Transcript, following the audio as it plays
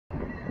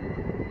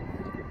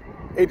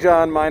Hey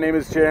John, my name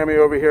is Jeremy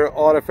over here at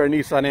Auto Fair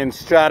Nissan in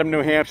Stratham,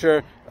 New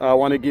Hampshire. I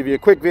want to give you a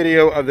quick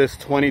video of this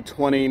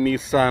 2020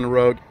 Nissan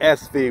Rogue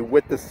SV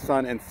with the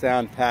Sun and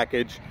Sound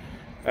package.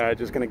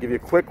 Just going to give you a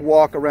quick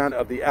walk around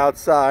of the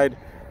outside.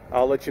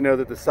 I'll let you know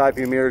that the side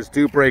view mirrors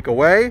do break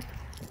away,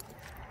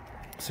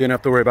 so you don't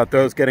have to worry about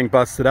those getting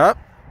busted up.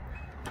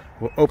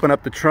 We'll open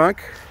up the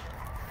trunk.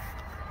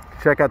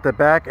 Check out the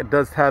back. It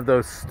does have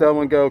those stow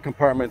and go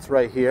compartments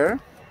right here.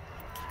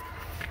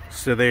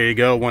 So there you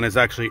go. One is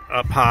actually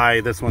up high.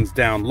 This one's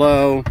down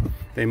low.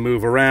 They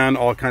move around,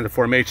 all kinds of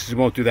formations.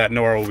 We won't do that,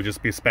 nor will we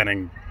just be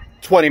spending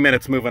 20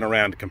 minutes moving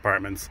around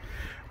compartments.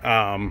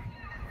 We'll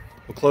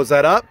close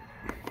that up,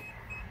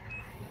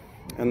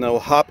 and then we'll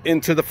hop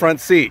into the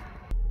front seat.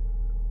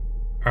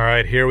 All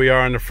right, here we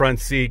are in the front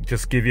seat.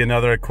 Just give you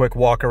another quick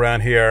walk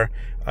around here.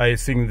 You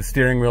see the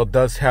steering wheel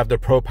does have the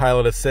Pro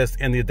Pilot Assist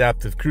and the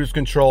adaptive cruise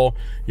control.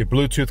 Your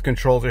Bluetooth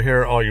controls are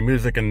here. All your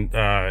music and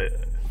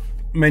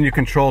menu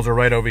controls are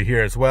right over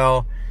here as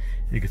well.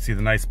 You can see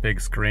the nice big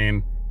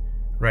screen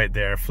right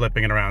there,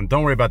 flipping it around.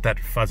 Don't worry about that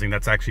fuzzing.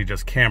 That's actually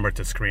just camera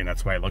to screen.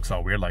 That's why it looks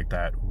all weird like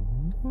that.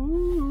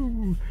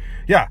 Ooh.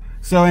 Yeah,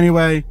 so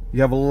anyway, you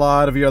have a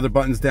lot of your other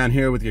buttons down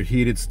here with your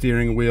heated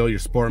steering wheel, your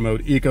sport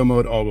mode, eco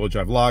mode, all-wheel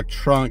drive lock,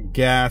 trunk,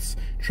 gas,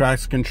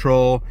 traction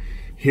control.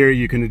 Here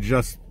you can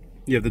adjust,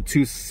 you have the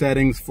two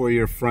settings for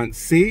your front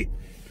seat,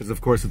 because of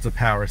course it's a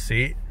power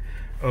seat.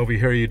 Over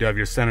here you do have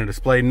your center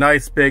display,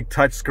 nice big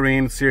touch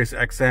screen, Sirius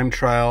XM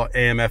trial,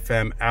 AM,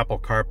 FM, Apple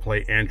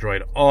CarPlay,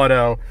 Android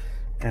Auto,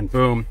 and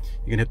boom,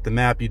 you can hit the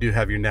map. You do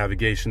have your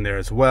navigation there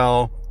as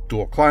well,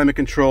 dual climate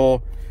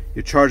control,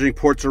 your charging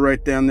ports are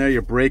right down there,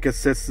 your brake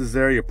assist is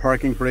there, your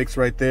parking brakes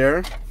right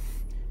there,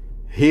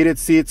 heated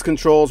seats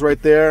controls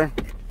right there,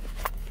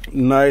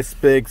 nice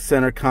big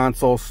center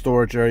console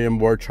storage area,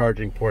 more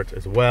charging ports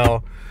as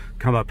well.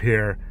 Come up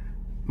here,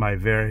 my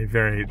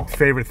very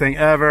favorite thing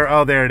ever.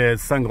 Oh, there it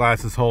is,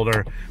 sunglasses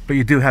holder. But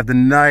you do have the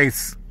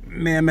nice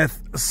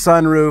mammoth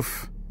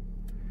sunroof,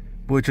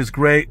 which is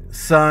great.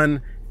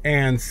 Sun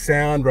and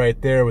sound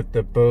right there with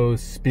the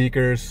Bose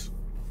speakers.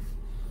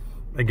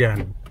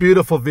 Again,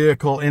 beautiful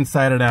vehicle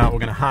inside and out. We're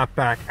gonna hop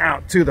back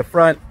out to the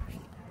front,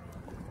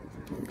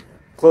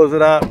 close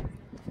it up.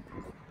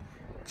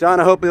 John,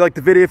 I hope you liked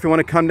the video. If you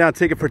want to come down,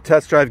 take it for a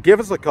test drive, give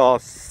us a call,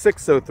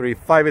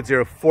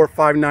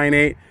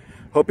 603-580-4598.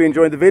 Hope you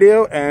enjoyed the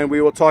video, and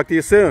we will talk to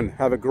you soon.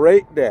 Have a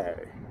great day.